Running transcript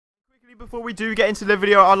Before we do get into the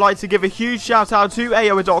video, I'd like to give a huge shout out to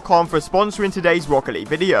AOA.com for sponsoring today's Rocket League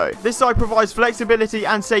video. This site provides flexibility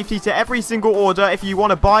and safety to every single order. If you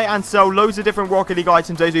want to buy and sell loads of different Rocket League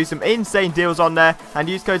items, they do some insane deals on there, and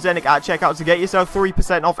use code ZENIC at checkout to get yourself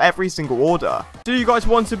 3% off every single order. Do you guys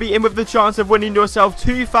want to be in with the chance of winning yourself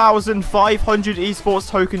 2,500 esports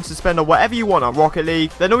tokens to spend on whatever you want on Rocket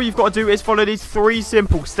League? Then all you've got to do is follow these 3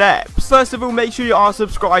 simple steps. First of all, make sure you are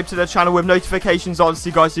subscribed to the channel with notifications on so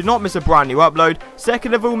you guys do not miss a brand new upload.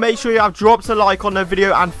 Second of all, make sure you have dropped a like on the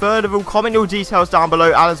video, and third of all, comment your details down below,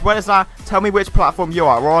 and as well as that, tell me which platform you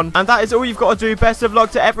are on. And that is all you've got to do. Best of luck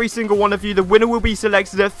to every single one of you. The winner will be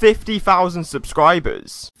selected at 50,000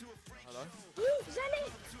 subscribers.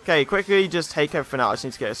 Okay, quickly just take everything out. I just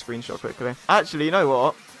need to get a screenshot quickly. Actually, you know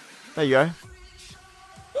what? There you go.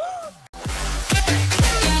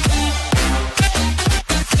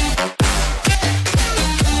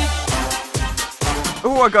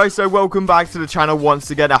 Alright guys, so welcome back to the channel once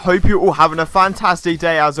again. I hope you're all having a fantastic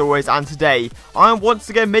day as always, and today I am once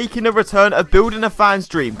again making a return of building a fan's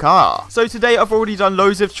dream car. So today I've already done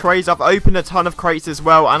loads of trades, I've opened a ton of crates as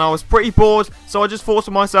well, and I was pretty bored, so I just thought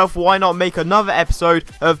to myself, why not make another episode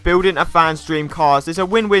of building a fan's dream cars. It's a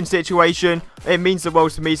win-win situation. It means the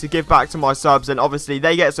world to me to give back to my subs, and obviously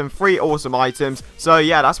they get some free awesome items. So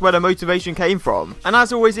yeah, that's where the motivation came from. And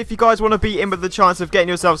as always, if you guys want to be in with the chance of getting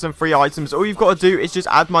yourself some free items, all you've got to do is just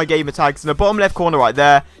add my gamer tags in the bottom left corner right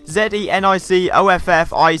there. ZenicOfficial,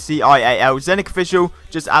 ZenicOfficial.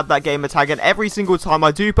 Just add that gamer tag, and every single time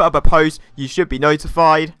I do put up a post, you should be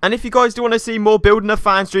notified. And if you guys do want to see more building a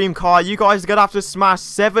fan's dream car, you guys are going to have to smash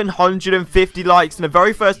 750 likes in the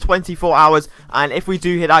very first 24 hours. And if we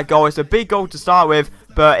do hit that goal, it's a big goal to start with,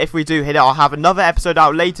 but if we do hit it, I'll have another episode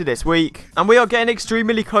out later this week. And we are getting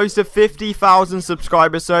extremely close to 50,000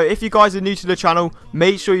 subscribers, so if you guys are new to the channel,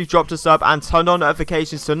 make sure you've dropped a sub and turned on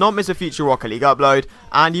notifications to not miss a future Rocket League upload.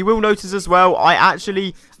 And you will notice as well, I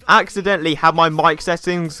actually accidentally had my mic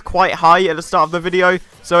settings quite high at the start of the video,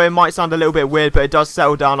 so it might sound a little bit weird, but it does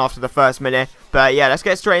settle down after the first minute. But yeah, let's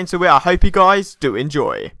get straight into it. I hope you guys do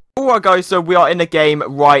enjoy. Alright guys, so we are in the game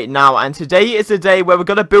right now, and today is the day where we're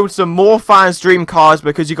going to build some more fans' dream cars,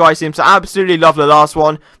 because you guys seem to absolutely love the last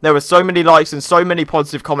one. There were so many likes and so many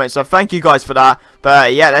positive comments, so thank you guys for that.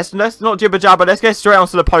 But yeah, let's not jibber jabber, let's get straight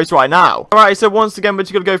onto the post right now. Alright, so once again, we're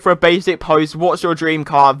just going to go for a basic post. What's your dream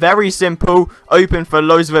car? Very simple, open for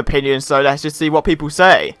loads of opinions, so let's just see what people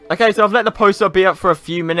say. Okay, so I've let the post up be up for a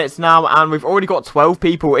few minutes now, and we've already got 12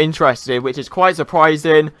 people interested, which is quite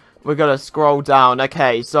surprising. We're going to scroll down.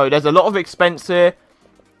 Okay, so there's a lot of expense here.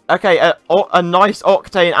 Okay, a nice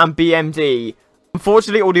Octane and BMD.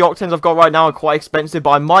 Unfortunately, all the Octanes I've got right now are quite expensive,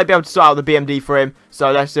 but I might be able to sort out the BMD for him.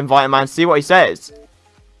 So let's invite him and see what he says.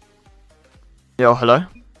 Yo, hello?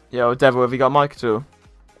 Yo, Devil, have you got a mic at all?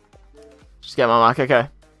 Just get my mic, okay.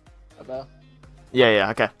 Hello?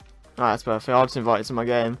 Yeah, okay. Alright, that's perfect. I'll just invite you to my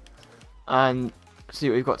game. And see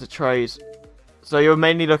what we've got to trade. So you're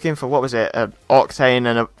mainly looking for, what was it, an Octane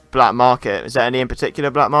and a black market? Is there any in particular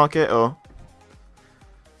black market, or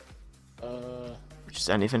just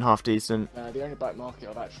anything half decent? Nah, the only black market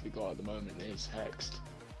I've actually got at the moment is Hexed.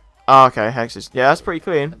 Oh, okay, Hex is, yeah, that's pretty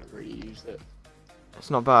clean. I haven't really used it. It's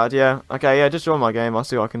not bad, yeah. Okay, yeah, just join my game, I'll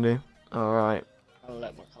see what I can do. Alright. I'll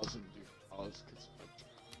let my cousin do cars, because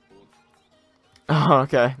Oh,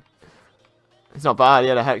 okay. It's not bad,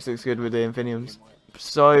 yeah, the Hex looks good with the Infiniums.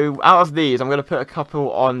 So, out of these, I'm going to put a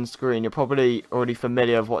couple on screen. You're probably already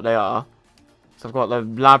familiar with what they are. So, I've got the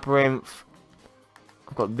Labyrinth.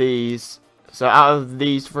 I've got these. So, out of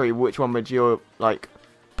these 3, which one would your, like,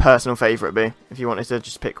 personal favourite be? If you wanted to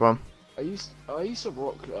just pick one. I used to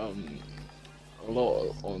rock a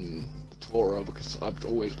lot on the Tora, because I've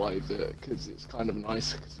always liked it, because it's kind of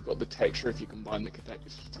nice, because you've got the texture if you combine the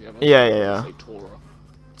textures together. Yeah. Say Tora.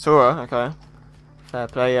 Tora, okay. Fair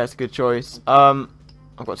play, yeah, it's a good choice.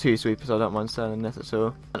 I've got 2 sweepers, so I don't mind selling this at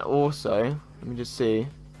all. And also, let me just see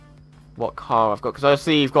what car I've got, because I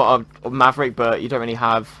see you've got a Maverick, but you don't really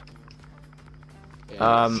have.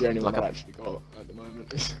 Yeah, it's the only one I've actually got at the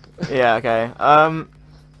moment. Yeah, okay.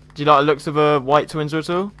 Do you like the looks of a white Twinser at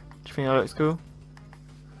all? Do you think that looks cool?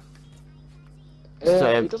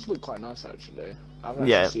 Yeah, it does look quite nice actually. I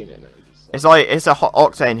haven't actually seen it in ages, so. It's a hot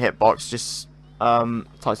Octane hitbox, just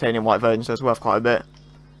titanium white version, so it's worth quite a bit.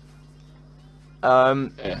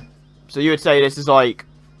 Yeah. So you would say this is like,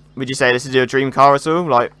 would you say this is your dream car at all?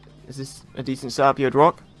 Like, is this a decent setup you'd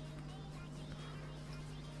rock?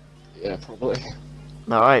 Yeah, probably.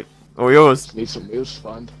 Alright, all yours. Just need some wheels to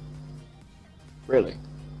find. Really?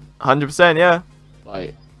 100%, yeah.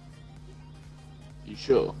 Like, you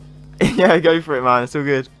sure? Yeah, go for it, man. It's all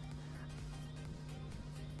good.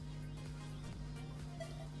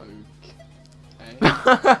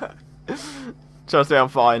 Trust me, I'm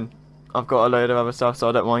fine. I've got a load of other stuff, so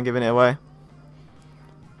I don't mind giving it away.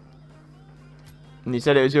 And you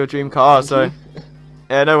said it was your dream car, so...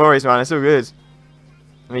 Yeah, no worries, man. It's all good.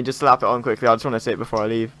 I mean, just slap it on quickly. I just want to see it before I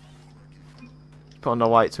leave. Put on the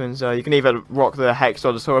white twins. You can either rock the Hex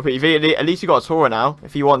or the Tourer, but at least you got a Tourer now.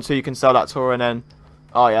 If you want to, you can sell that Tourer and then...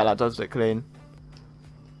 Oh, yeah, that does look clean.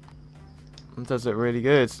 It does look really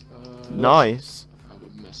good. Nice. Have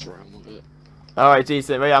a mess around with it. Alright,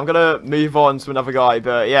 decent. But yeah, I'm going to move on to another guy,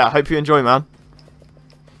 but yeah, I hope you enjoy, man.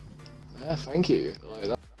 Yeah, thank you.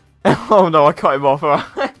 Like that. Oh no, I cut him off.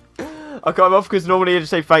 Alright. I cut him off because normally you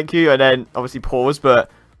just say thank you and then obviously pause,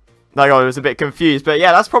 but that guy was a bit confused. But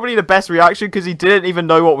yeah, that's probably the best reaction because he didn't even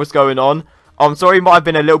know what was going on. I'm sorry, he might have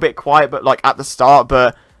been a little bit quiet, but like at the start,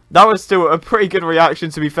 but that was still a pretty good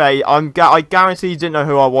reaction, to be fair. I guarantee he didn't know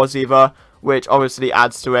who I was either, which obviously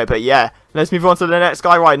adds to it. But yeah, let's move on to the next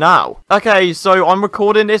guy right now. Okay, so I'm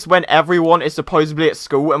recording this when everyone is supposedly at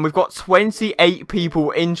school, and we've got 28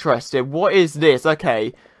 people interested. What is this?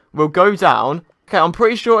 Okay, we'll go down. Okay, I'm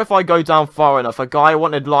pretty sure if I go down far enough, a guy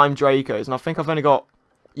wanted Lime Dracos, and I think I've only got...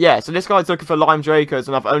 Yeah, so this guy's looking for Lime Dracos,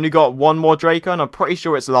 and I've only got one more Draco, and I'm pretty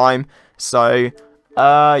sure it's Lime. So,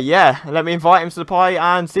 yeah, let me invite him to the party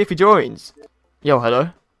and see if he joins. Yo, hello.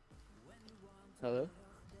 Hello?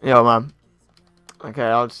 Yo, man. Okay,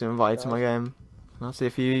 I'll just invite you to my game. I'll see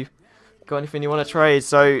if you got anything you want to trade.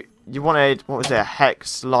 So, you wanted, what was it,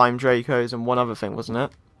 Hex, Lime Dracos, and one other thing, wasn't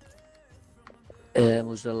it? It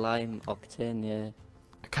was the Lime Octane, yeah.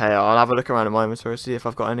 Okay, I'll have a look around in my inventory, see if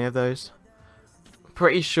I've got any of those.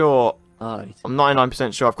 Pretty sure, Alright. I'm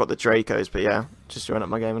 99% sure I've got the Dracos, but yeah, just join up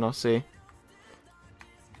my game and I'll see.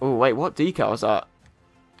 Oh, wait, what decal is that?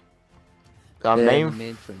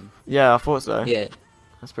 Mainframe. Yeah, I thought so. Yeah.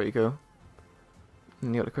 That's pretty cool.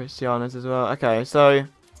 And you got the Christianas as well. Okay, so...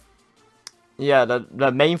 Yeah, the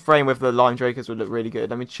mainframe with the Lime Dracos would look really good.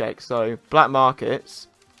 Let me check. So, black markets...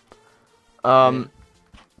 Unfortunately,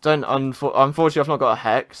 I've not got a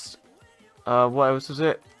Hex. What else was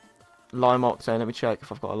it? Lime Octane. Let me check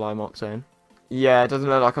if I've got a Lime Octane. Yeah, it doesn't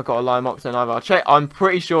look like I've got a Lime Octane either. I'll check. I'm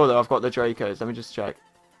pretty sure that I've got the Dracos. Let me just check.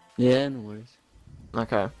 Yeah, no worries.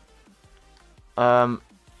 Okay.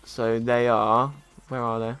 So they are... Where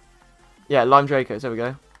are they? Yeah, Lime Dracos. There we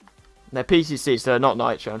go. They're PCC, so they're not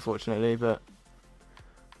Nitro, unfortunately, but...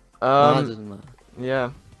 No, that doesn't matter. Yeah.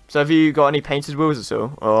 So have you got any painted wheels at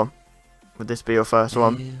all? Or... Would this be your first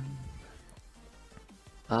one?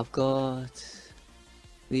 I've got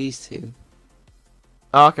these two.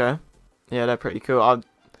 Oh, okay. Yeah, they're pretty cool.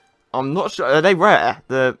 I'm not sure. Are they rare?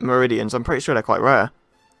 The Meridians? I'm pretty sure they're quite rare.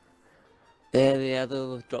 Yeah,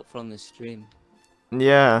 they'll drop from the stream.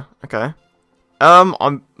 Yeah. Okay.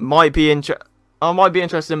 I might be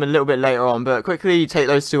interested in them a little bit later on, but quickly take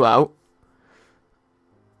those two out.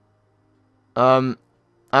 I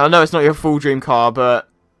know it's not your full dream car, but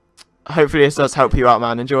hopefully this does help you out,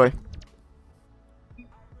 man. Enjoy. Are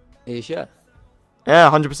you sure? Yeah,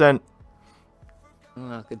 100%.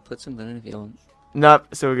 Oh, I could put something in if you want. Nope,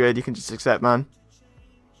 it's all good. You can just accept, man.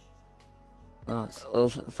 Oh, well,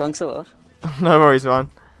 thanks a lot. No worries, man.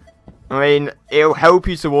 I mean, it'll help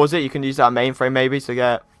you towards it. You can use that mainframe maybe to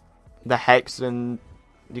get the Hex, and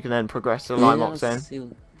you can then progress to the Lime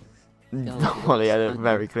Octane. Oh, yeah, they're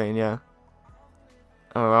very clean, yeah.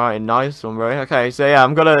 Alright, nice one, bro. Okay, so yeah,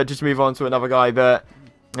 I'm gonna just move on to another guy, but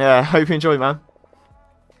yeah, hope you enjoy, man.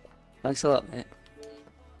 Thanks a lot, mate.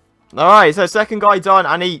 Alright, so second guy done,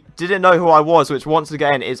 and he didn't know who I was, which once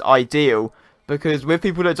again is ideal, because with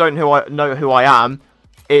people that don't know who I am,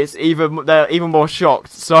 they're even more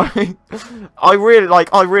shocked. So I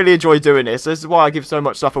really enjoy doing this. This is why I give so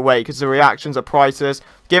much stuff away, because the reactions are priceless.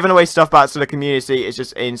 Giving away stuff back to the community is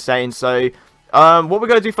just insane. So what we're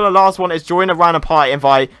going to do for the last one is join a random party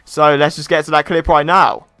invite. So let's just get to that clip right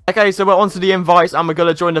now. Okay, so we're on to the invites, and we're going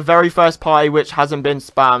to join the very first party, which hasn't been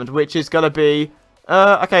spammed, which is going to be...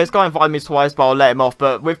 okay, this guy invited me twice, but I'll let him off.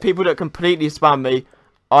 But with people that completely spam me,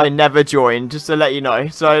 I never join, just to let you know.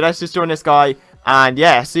 So let's just join this guy, and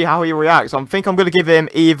yeah, see how he reacts. I think I'm going to give him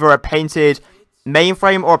either a painted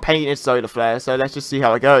mainframe or a painted solar flare. So let's just see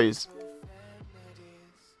how it goes.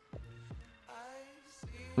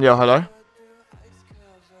 Yo, hello?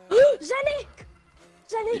 Zenic!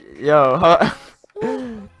 Yo,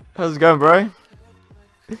 how's it going, bro?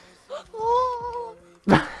 Oh.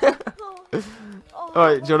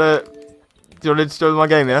 Alright, do you wanna install my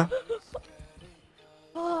game, yeah?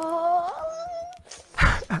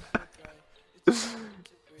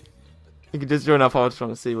 You can just join up, I was trying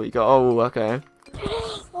to see what you got. Oh, okay.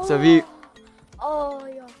 So have you... Oh,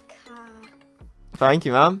 your cat. Thank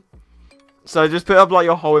you, man. So just put up like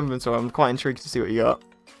your whole inventory. I'm quite intrigued to see what you got.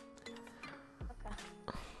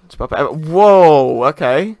 Okay. Whoa,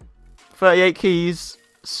 okay. 38 keys,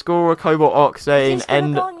 score a cobalt octane, Is this gonna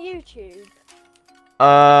and go on YouTube?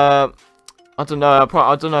 I don't know.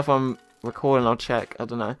 I don't know if I'm recording. I'll check. I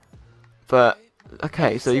don't know. But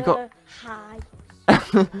okay, so you got. Hi.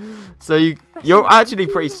 So you're actually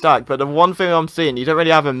pretty stacked. But the one thing I'm seeing, you don't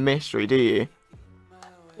really have a mystery, do you?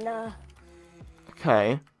 No.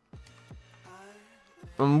 Okay.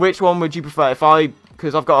 And which one would you prefer?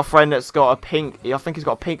 Because I've got a friend that's got a pink. I think he's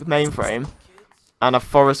got a pink mainframe and a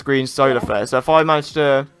forest green solar flare. So if I managed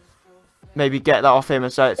to maybe get that off him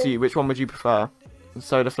and sell it to you, which one would you prefer? The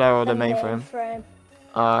solar flare or the mainframe?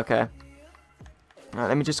 Okay. Alright,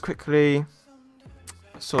 let me just quickly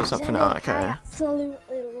sort something out. Okay. I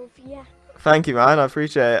absolutely love you. Thank you, man. I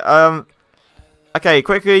appreciate it. Okay,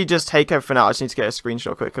 quickly just take everything out. I just need to get a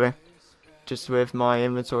screenshot quickly. Just with my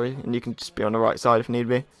inventory, and you can just be on the right side if need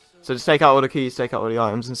be. So just take out all the keys, take out all the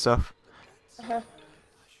items and stuff.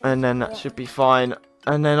 And then that should be fine.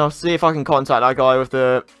 And then I'll see if I can contact that guy with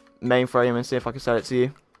the mainframe and see if I can sell it to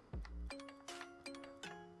you.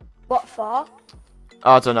 What for?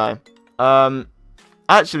 I don't know.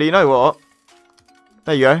 Actually, you know what?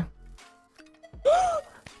 There you go.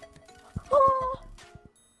 Oh.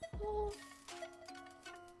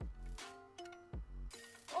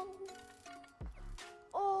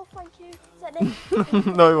 Oh, thank you.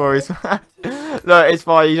 Zenic. No worries. No, it's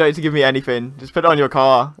fine. You don't need to give me anything. Just put it on your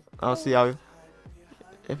car. I'll see how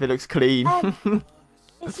if it looks clean.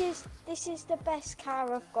 This is the best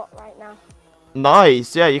car I've got right now.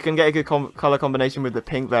 Nice. Yeah, you can get a good color combination with the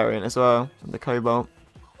pink variant as well, and the cobalt.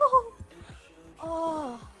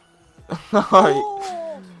 Oh.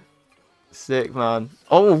 Nice. Sick, man.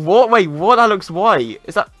 Oh, what? Wait, what? That looks white.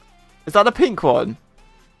 Is that the pink one?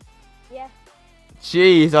 Yeah.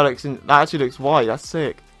 Jeez, that actually looks white. That's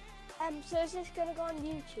sick. So is this gonna go on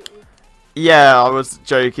YouTube? Yeah, I was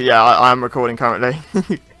joking. Yeah, I am recording currently.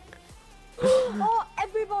 Oh,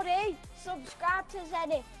 everybody, subscribe to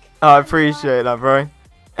Zenic. I appreciate that, bro.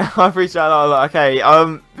 I appreciate that a lot. Okay,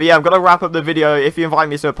 but yeah, I'm gonna wrap up the video. If you invite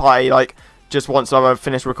me to a party, like, just once I've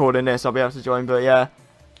finished recording this, I'll be able to join. But yeah,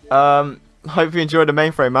 hope you enjoyed the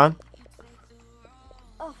mainframe, man.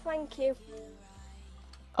 Oh, thank you.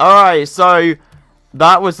 Alright, so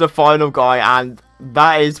that was the final guy, and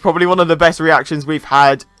that is probably one of the best reactions we've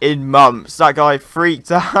had in months. That guy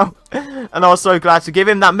freaked out, and I was so glad to give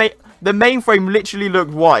him that. The mainframe literally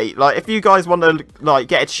looked white. Like, if you guys want to like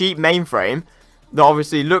get a cheap mainframe that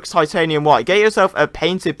obviously looks titanium white, get yourself a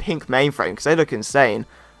painted pink mainframe because they look insane.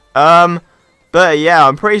 But yeah,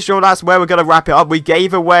 I'm pretty sure that's where we're gonna wrap it up. We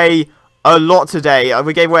gave away a lot today.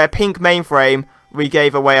 We gave away a pink mainframe. We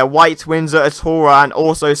gave away a white Windsor, a Tora, and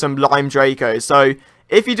also some lime Draco. So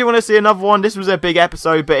if you do want to see another one, this was a big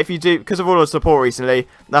episode, but if you do, because of all the support recently,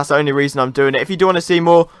 that's the only reason I'm doing it. If you do want to see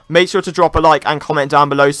more, make sure to drop a like and comment down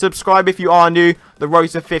below. Subscribe if you are new. The road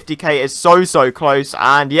to 50k is so close,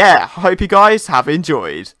 and yeah, I hope you guys have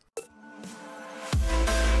enjoyed.